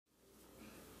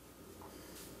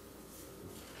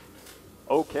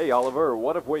Okay, Oliver,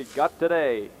 what have we got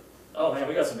today? Oh man,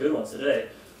 we got some good ones today.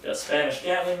 We got Spanish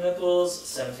Gatling nipples,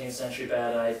 17th century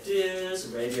bad ideas,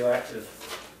 radioactive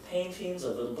paintings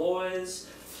of little boys.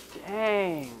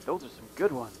 Dang, those are some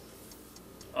good ones.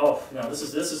 Oh no, this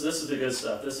is the good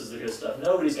stuff. This is the good stuff.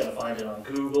 Nobody's gonna find it on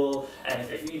Google, and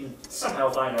if they even somehow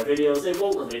find our videos, they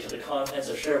won't relate to the contents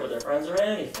or share it with their friends or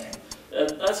anything. And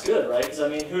that's good, right? Because I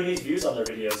mean, who needs views on their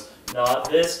videos?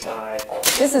 Not this guy.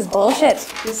 This is bullshit.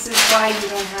 This is why you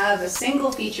don't have a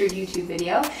single featured YouTube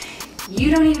video.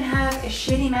 You don't even have a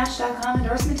shitty Match.com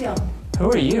endorsement deal. Who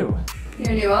are you? Your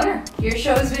new owner. Your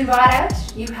show has been bought out.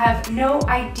 You have no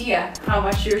idea how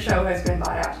much your show has been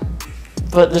bought out.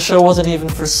 But the show wasn't even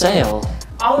for sale.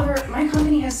 Oliver, my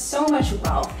company has so much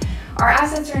wealth. Our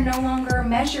assets are no longer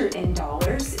measured in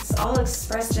dollars. It's all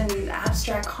expressed in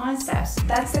abstract concepts.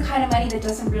 That's the kind of money that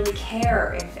doesn't really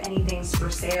care if anything's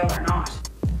for sale or not.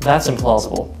 That's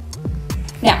implausible.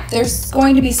 Now, there's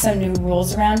going to be some new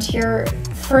rules around here.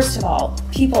 First of all,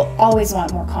 people always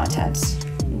want more content.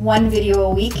 1 video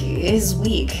a week is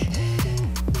weak.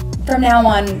 From now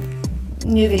on,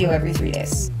 new video every 3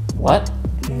 days. What?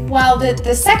 Well,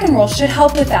 the second rule should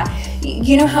help with that.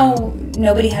 You know how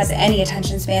nobody has any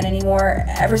attention span anymore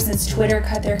ever since Twitter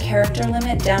cut their character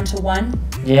limit down to 1?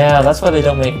 Yeah, that's why they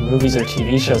don't make movies or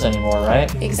TV shows anymore,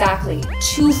 right? Exactly.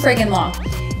 Too friggin' long.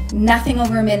 Nothing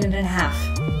over a minute and a half.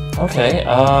 Okay,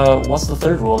 what's the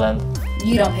third rule then?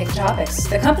 You don't pick the topics.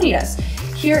 The company does.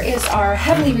 Here is our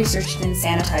heavily researched and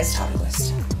sanitized topic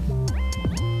list.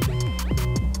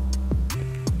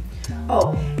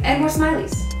 Oh, and more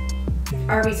smileys.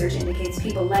 Our research indicates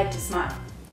people like to smile.